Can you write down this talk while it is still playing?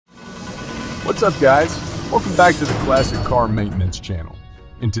What's up guys? Welcome back to the Classic Car Maintenance channel.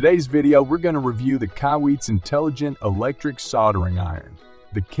 In today's video, we're going to review the Kaiweets Intelligent Electric Soldering Iron,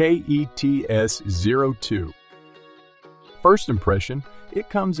 the KETS02. First impression, it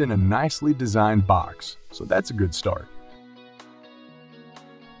comes in a nicely designed box, so that's a good start.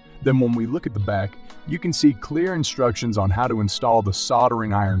 Then when we look at the back, you can see clear instructions on how to install the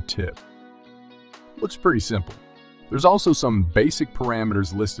soldering iron tip. Looks pretty simple. There's also some basic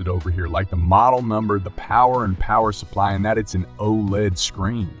parameters listed over here, like the model number, the power and power supply, and that it's an OLED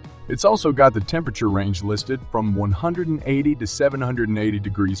screen. It's also got the temperature range listed from 180 to 780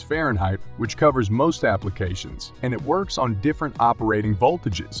 degrees Fahrenheit, which covers most applications, and it works on different operating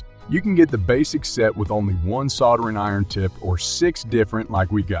voltages. You can get the basic set with only one soldering iron tip or 6 different like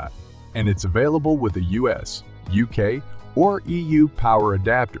we got, and it's available with a US, UK, or EU power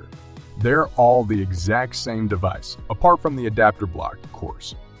adapter. They're all the exact same device, apart from the adapter block, of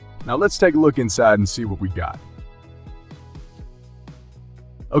course. Now let's take a look inside and see what we got.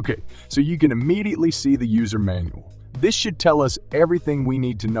 Okay, so you can immediately see the user manual. This should tell us everything we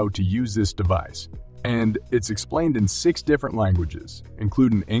need to know to use this device. And it's explained in 6 different languages,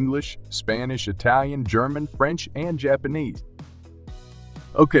 including English, Spanish, Italian, German, French, and Japanese.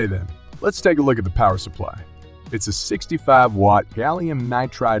 Okay then, let's take a look at the power supply. It's a 65-watt gallium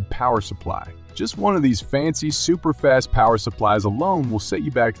nitride power supply. Just one of these fancy, super fast power supplies alone will set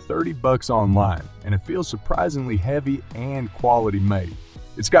you back $30 online, and it feels surprisingly heavy and quality made.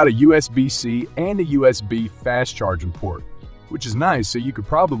 It's got a USB-C and a USB fast charging port, which is nice, so you could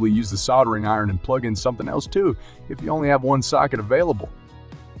probably use the soldering iron and plug in something else too if you only have one socket available.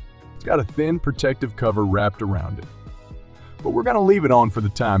 It's got a thin protective cover wrapped around it, but we're going to leave it on for the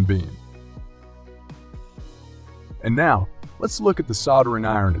time being. And now, let's look at the soldering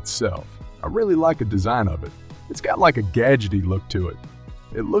iron itself. I really like the design of it. It's got like a gadgety look to it.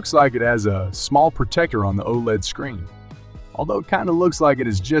 It looks like it has a small protector on the OLED screen, although it kind of looks like it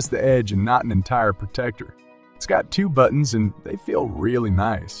is just the edge and not an entire protector. It's got 2 buttons and they feel really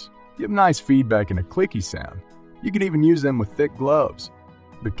nice. Give nice feedback and a clicky sound. You could even use them with thick gloves.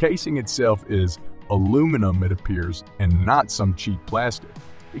 The casing itself is aluminum, it appears, and not some cheap plastic.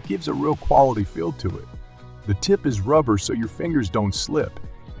 It gives a real quality feel to it. The tip is rubber so your fingers don't slip,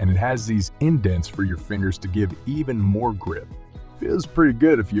 and it has these indents for your fingers to give even more grip. Feels pretty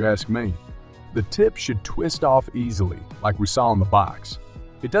good if you ask me. The tip should twist off easily, like we saw in the box.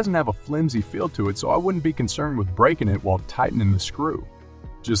 It doesn't have a flimsy feel to it, so I wouldn't be concerned with breaking it while tightening the screw.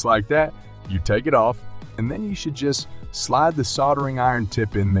 Just like that, you take it off, and then you should just slide the soldering iron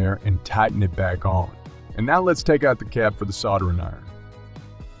tip in there and tighten it back on. And now let's take out the cap for the soldering iron.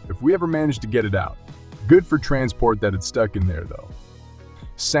 If we ever manage to get it out, good for transport that it's stuck in there though.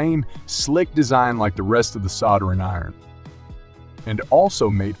 Same slick design like the rest of the soldering iron, and also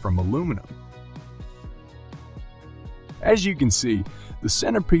made from aluminum. As you can see, the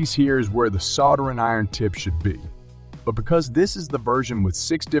centerpiece here is where the soldering iron tip should be. But because this is the version with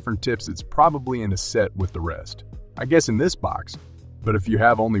 6 different tips, it's probably in a set with the rest. I guess in this box, but if you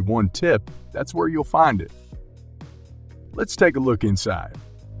have only one tip, that's where you'll find it. Let's take a look inside.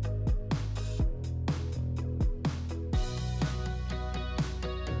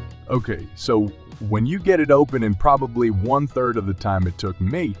 Okay, so when you get it open, in probably 1/3 of the time it took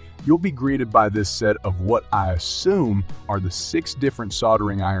me, you'll be greeted by this set of what I assume are the 6 different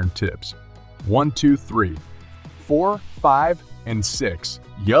soldering iron tips. 1, 2, 3, 4, 5, and 6.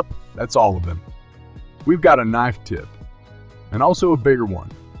 Yup, that's all of them. We've got a knife tip, and also a bigger one.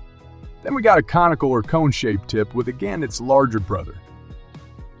 Then we got a conical or cone-shaped tip with, again, its larger brother.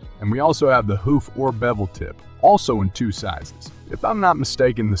 And we also have the hoof or bevel tip, also in 2 sizes. If I'm not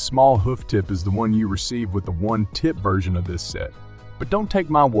mistaken, the small hoof tip is the one you receive with the 1-tip version of this set. But don't take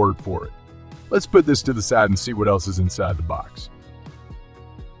my word for it. Let's put this to the side and see what else is inside the box.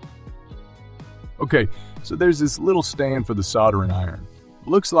 Okay, so there's this little stand for the soldering iron.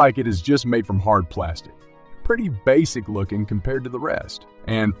 Looks like it is just made from hard plastic. Pretty basic looking compared to the rest.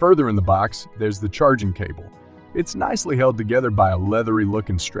 And further in the box, there's the charging cable. It's nicely held together by a leathery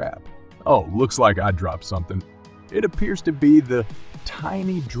looking strap. Oh, looks like I dropped something. It appears to be the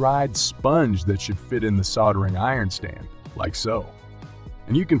tiny dried sponge that should fit in the soldering iron stand, like so.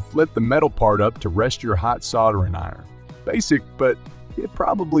 And you can flip the metal part up to rest your hot soldering iron. Basic, but it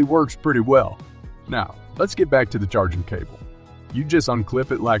probably works pretty well. Now, let's get back to the charging cable. You just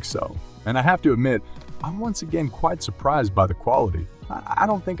unclip it like so. And I have to admit, I'm once again quite surprised by the quality. I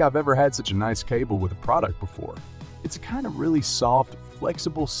don't think I've ever had such a nice cable with a product before. It's a kind of really soft,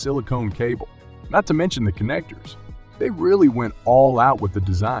 flexible silicone cable. Not to mention the connectors. They really went all out with the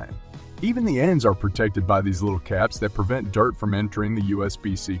design. Even the ends are protected by these little caps that prevent dirt from entering the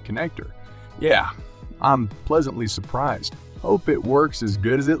USB-C connector. Yeah, I'm pleasantly surprised. Hope it works as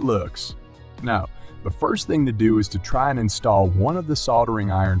good as it looks. Now, the first thing to do is to try and install one of the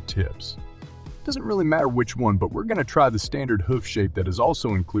soldering iron tips. Doesn't really matter which one, but we're going to try the standard hoof shape that is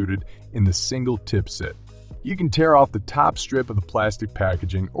also included in the single tip set. You can tear off the top strip of the plastic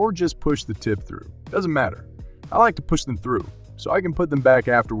packaging or just push the tip through. Doesn't matter. I like to push them through, so I can put them back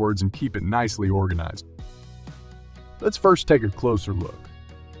afterwards and keep it nicely organized. Let's first take a closer look.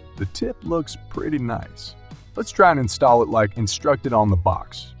 The tip looks pretty nice. Let's try and install it like instructed on the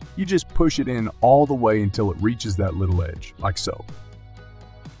box. You just push it in all the way until it reaches that little edge, like so.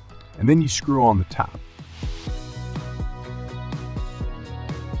 And then you screw on the top.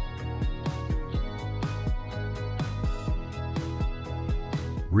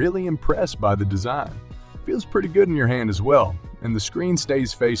 Really impressed by the design. Feels pretty good in your hand as well, and the screen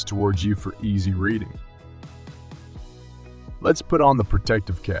stays faced towards you for easy reading. Let's put on the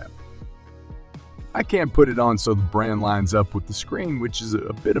protective cap. I can't put it on so the brand lines up with the screen, which is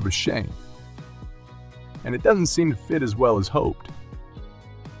a bit of a shame. And it doesn't seem to fit as well as hoped.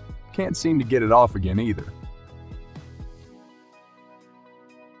 Can't seem to get it off again either.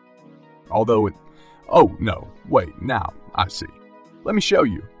 Although it... Oh, no, wait, now, I see. Let me show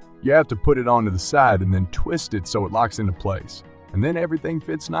you. You have to put it onto the side and then twist it so it locks into place. And then everything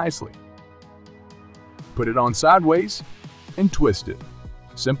fits nicely. Put it on sideways and twist it.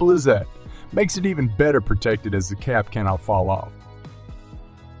 Simple as that. Makes it even better protected as the cap cannot fall off.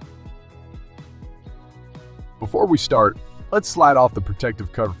 Before we start, let's slide off the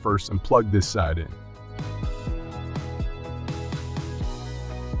protective cover first and plug this side in.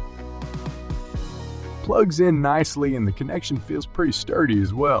 Plugs in nicely and the connection feels pretty sturdy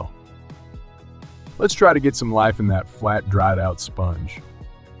as well. Let's try to get some life in that flat, dried out sponge.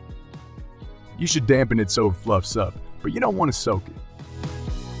 You should dampen it so it fluffs up, but you don't want to soak it.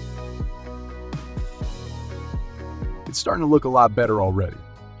 It's starting to look a lot better already.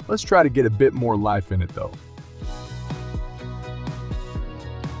 Let's try to get a bit more life in it though.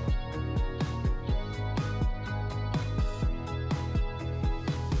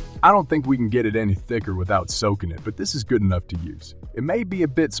 I don't think we can get it any thicker without soaking it, but this is good enough to use. It may be a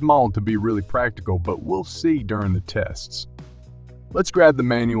bit small to be really practical, but we'll see during the tests. Let's grab the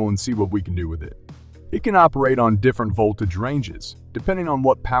manual and see what we can do with it. It can operate on different voltage ranges, depending on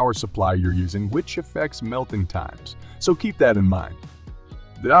what power supply you're using, which affects melting times, so keep that in mind.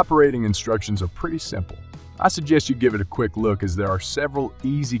 The operating instructions are pretty simple. I suggest you give it a quick look as there are several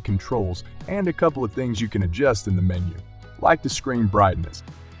easy controls and a couple of things you can adjust in the menu, like the screen brightness.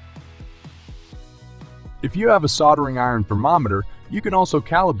 If you have a soldering iron thermometer, you can also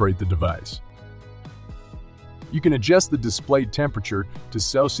calibrate the device. You can adjust the displayed temperature to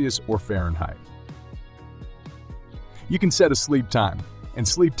Celsius or Fahrenheit. You can set a sleep time and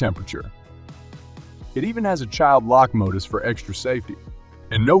sleep temperature. It even has a child lock modus for extra safety.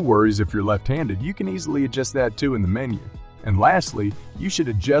 And no worries if you're left-handed, you can easily adjust that too in the menu. And lastly, you should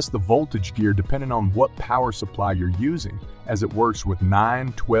adjust the voltage gear depending on what power supply you're using, as it works with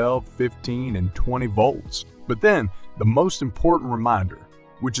 9, 12, 15, and 20 volts. But then, the most important reminder,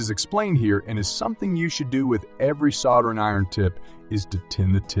 which is explained here and is something you should do with every soldering iron tip, is to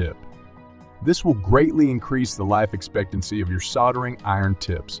tin the tip. This will greatly increase the life expectancy of your soldering iron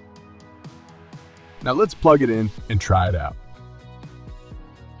tips. Now let's plug it in and try it out.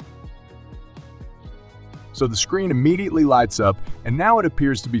 So the screen immediately lights up, and now it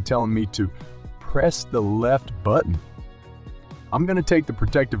appears to be telling me to press the left button. I'm going to take the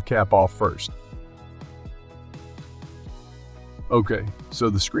protective cap off first. Okay, so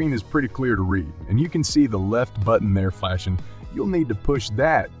the screen is pretty clear to read, and you can see the left button there flashing. You'll need to push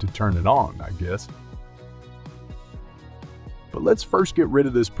that to turn it on, I guess. But let's first get rid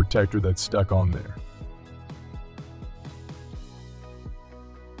of this protector that's stuck on there.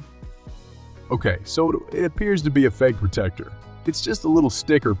 Okay, so it appears to be a fake protector. It's just a little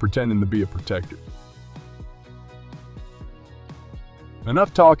sticker pretending to be a protector.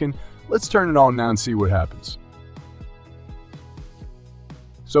 Enough talking, let's turn it on now and see what happens.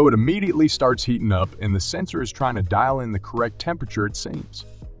 So it immediately starts heating up and the sensor is trying to dial in the correct temperature it seems.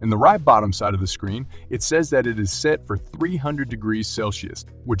 In the right bottom side of the screen, it says that it is set for 300 degrees Celsius,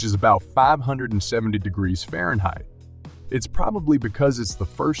 which is about 570 degrees Fahrenheit. It's probably because it's the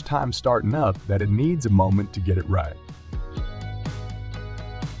first time starting up that it needs a moment to get it right.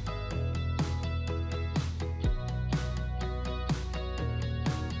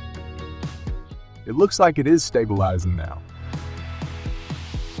 It looks like it is stabilizing now.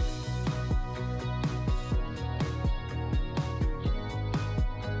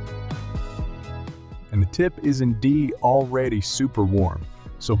 And the tip is indeed already super warm.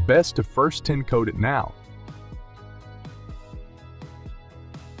 so best to first tin coat it now.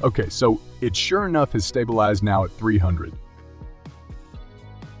 Okay, so it sure enough has stabilized now at 300.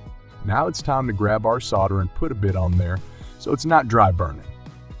 Now it's time to grab our solder and put a bit on there so it's not dry burning.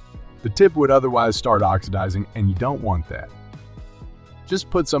 The tip would otherwise start oxidizing and you don't want that.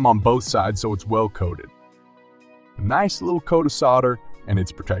 Just put some on both sides so it's well coated. A nice little coat of solder and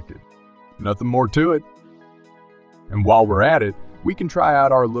it's protected. Nothing more to it. And while we're at it, we can try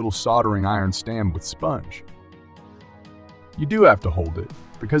out our little soldering iron stand with sponge. You do have to hold it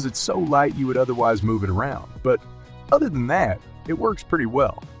because it's so light you would otherwise move it around, but other than that, it works pretty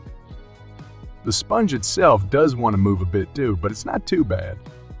well. The sponge itself does want to move a bit too, but it's not too bad.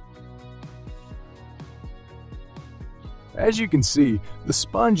 As you can see, the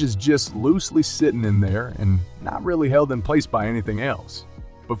sponge is just loosely sitting in there and not really held in place by anything else.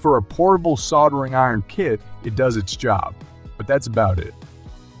 But for a portable soldering iron kit, it does its job, but that's about it.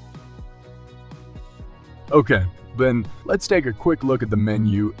 Okay, then let's take a quick look at the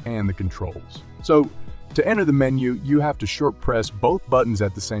menu and the controls. So, to enter the menu, you have to short press both buttons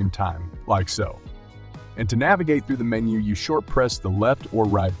at the same time, like so. And to navigate through the menu, you short press the left or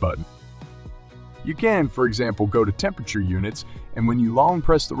right button. You can, for example, go to temperature units, and when you long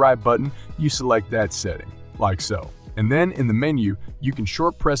press the right button, you select that setting, like so. And then in the menu, you can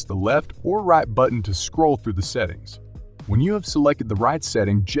short press the left or right button to scroll through the settings. When you have selected the right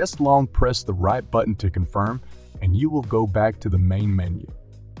setting, just long press the right button to confirm, and you will go back to the main menu.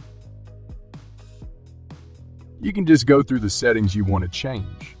 You can just go through the settings you want to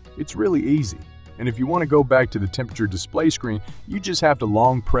change. It's really easy. And if you want to go back to the temperature display screen, you just have to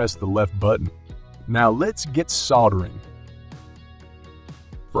long press the left button. Now let's get soldering.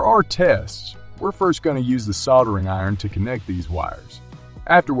 For our tests, we're first going to use the soldering iron to connect these wires.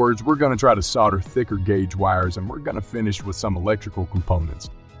 Afterwards, we're going to try to solder thicker gauge wires, and we're going to finish with some electrical components.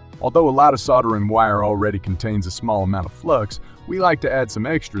 Although a lot of soldering wire already contains a small amount of flux, we like to add some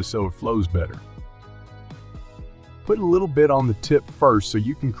extra so it flows better. Put a little bit on the tip first so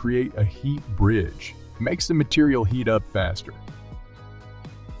you can create a heat bridge. It makes the material heat up faster.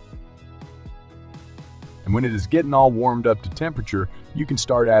 And when it is getting all warmed up to temperature, you can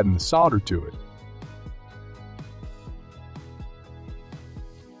start adding the solder to it.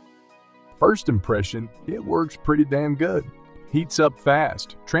 First impression, it works pretty damn good. Heats up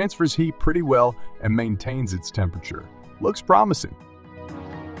fast, transfers heat pretty well, and maintains its temperature. Looks promising.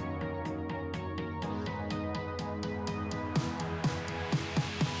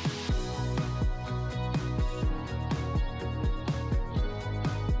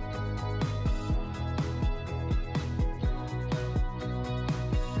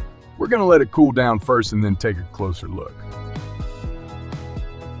 We're going to let it cool down first and then take a closer look.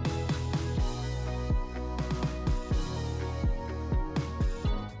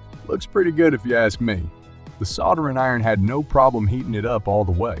 Looks pretty good if you ask me. The soldering iron had no problem heating it up all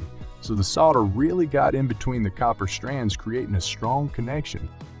the way, so the solder really got in between the copper strands, creating a strong connection.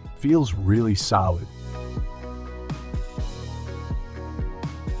 Feels really solid.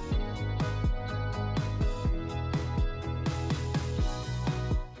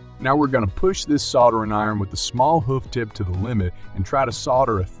 Now we're going to push this soldering iron with the small hoof tip to the limit and try to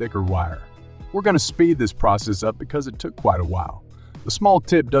solder a thicker wire. We're going to speed this process up because it took quite a while. The small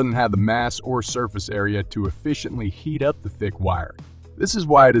tip doesn't have the mass or surface area to efficiently heat up the thick wire. This is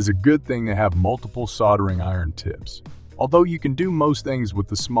why it is a good thing to have multiple soldering iron tips. Although you can do most things with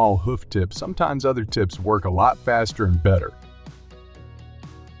the small hoof tip, sometimes other tips work a lot faster and better.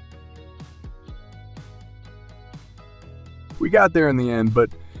 We got there in the end,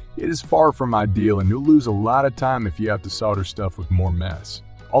 but it is far from ideal and you'll lose a lot of time if you have to solder stuff with more mess.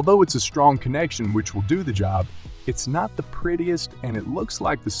 Although it's a strong connection which will do the job, it's not the prettiest and it looks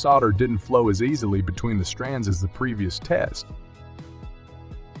like the solder didn't flow as easily between the strands as the previous test.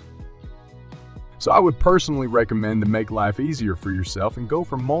 So I would personally recommend to make life easier for yourself and go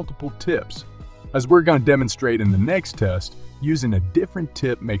for multiple tips. As we're going to demonstrate in the next test, using a different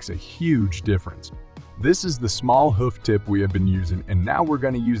tip makes a huge difference. This is the small hoof tip we have been using, and now we're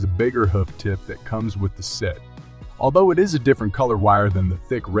going to use a bigger hoof tip that comes with the set. Although it is a different color wire than the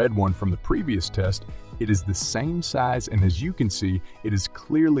thick red one from the previous test, it is the same size, and as you can see, it is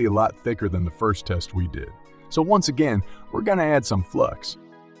clearly a lot thicker than the first test we did. So once again, we're going to add some flux.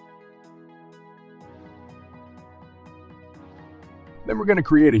 Then we're going to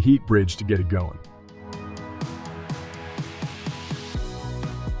create a heat bridge to get it going.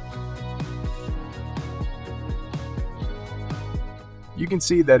 You can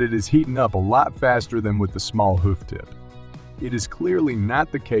see that it is heating up a lot faster than with the small hoof tip. It is clearly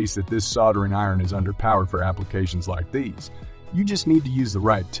not the case that this soldering iron is underpowered for applications like these. You just need to use the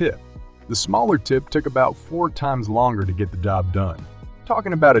right tip. The smaller tip took about 4 times longer to get the job done.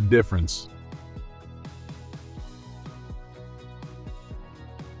 Talking about a difference.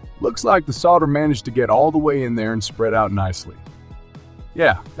 Looks like the solder managed to get all the way in there and spread out nicely.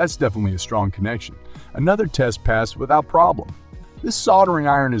 Yeah, that's definitely a strong connection. Another test passed without problem. This soldering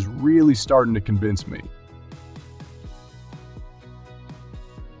iron is really starting to convince me.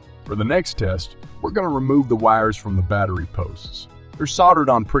 For the next test, we're going to remove the wires from the battery posts. They're soldered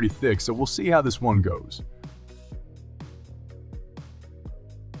on pretty thick, so we'll see how this one goes.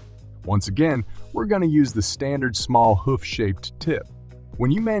 Once again, we're going to use the standard small hoof-shaped tip.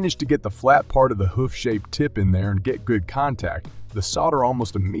 When you manage to get the flat part of the hoof-shaped tip in there and get good contact, the solder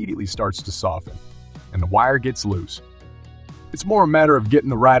almost immediately starts to soften, and the wire gets loose. It's more a matter of getting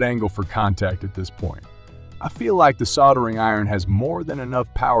the right angle for contact at this point. I feel like the soldering iron has more than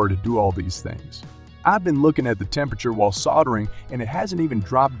enough power to do all these things. I've been looking at the temperature while soldering and it hasn't even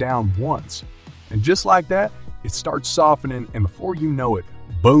dropped down once. And just like that, it starts softening and before you know it,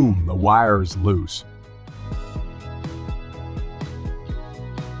 boom, the wire is loose.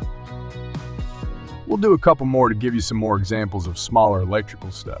 We'll do a couple more to give you some more examples of smaller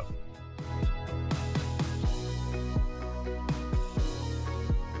electrical stuff.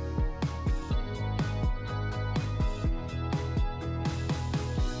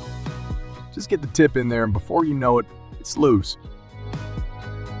 Just get the tip in there and before you know it, it's loose.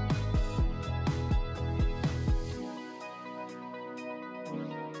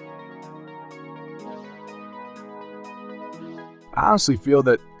 I honestly feel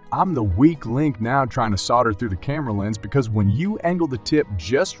that I'm the weak link now trying to solder through the camera lens because when you angle the tip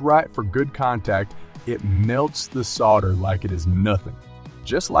just right for good contact, it melts the solder like it is nothing.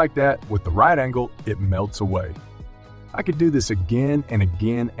 Just like that, with the right angle, it melts away. I could do this again and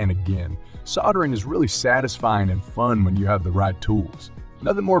again and again. Soldering is really satisfying and fun when you have the right tools.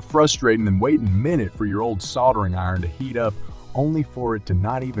 Nothing more frustrating than waiting a minute for your old soldering iron to heat up only for it to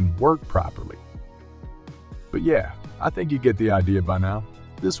not even work properly. But yeah, I think you get the idea by now.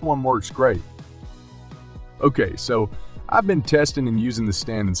 This one works great. Okay, so I've been testing and using the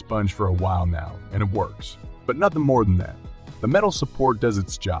stand and sponge for a while now, and it works. But nothing more than that. The metal support does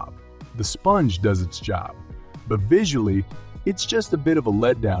its job. The sponge does its job. But visually, it's just a bit of a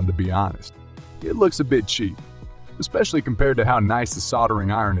letdown to be honest. It looks a bit cheap, especially compared to how nice the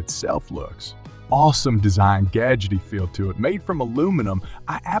soldering iron itself looks. Awesome design, gadgety feel to it, made from aluminum.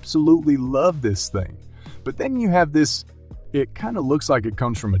 I absolutely love this thing. But then you have this, it kind of looks like it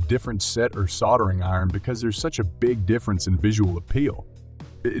comes from a different set or soldering iron because there's such a big difference in visual appeal.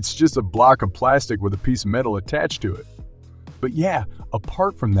 It's just a block of plastic with a piece of metal attached to it. But yeah,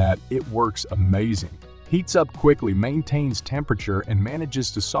 apart from that, it works amazing. Heats up quickly, maintains temperature, and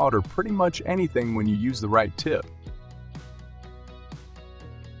manages to solder pretty much anything when you use the right tip.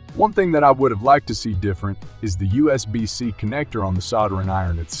 One thing that I would have liked to see different is the USB-C connector on the soldering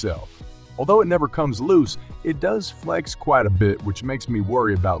iron itself. Although it never comes loose, it does flex quite a bit, which makes me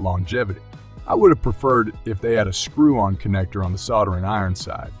worry about longevity. I would have preferred if they had a screw-on connector on the soldering iron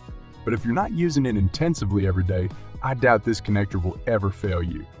side. But if you're not using it intensively every day, I doubt this connector will ever fail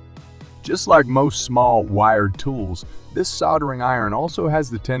you. Just like most small wired tools, this soldering iron also has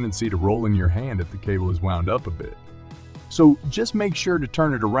the tendency to roll in your hand if the cable is wound up a bit. So just make sure to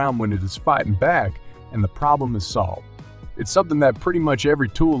turn it around when it is fighting back and the problem is solved. It's something that pretty much every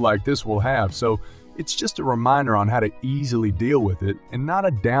tool like this will have, so it's just a reminder on how to easily deal with it and not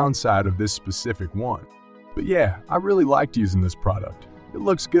a downside of this specific one. But yeah, I really liked using this product. It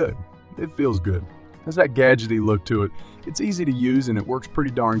looks good. It feels good. Has that gadgety look to it. It's easy to use and it works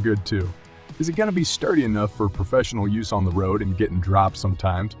pretty darn good too. Is it going to be sturdy enough for professional use on the road and getting dropped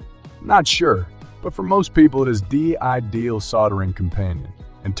sometimes? Not sure, but for most people it is the ideal soldering companion.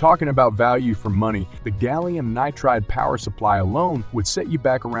 And talking about value for money, the gallium nitride power supply alone would set you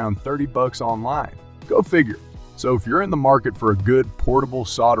back around $30 online. Go figure. So if you're in the market for a good portable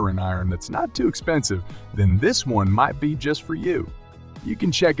soldering iron that's not too expensive, then this one might be just for you. You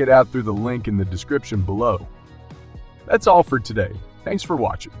can check it out through the link in the description below. That's all for today. Thanks for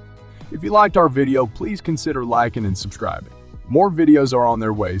watching. If you liked our video, please consider liking and subscribing. More videos are on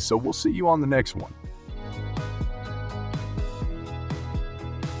their way, so we'll see you on the next one.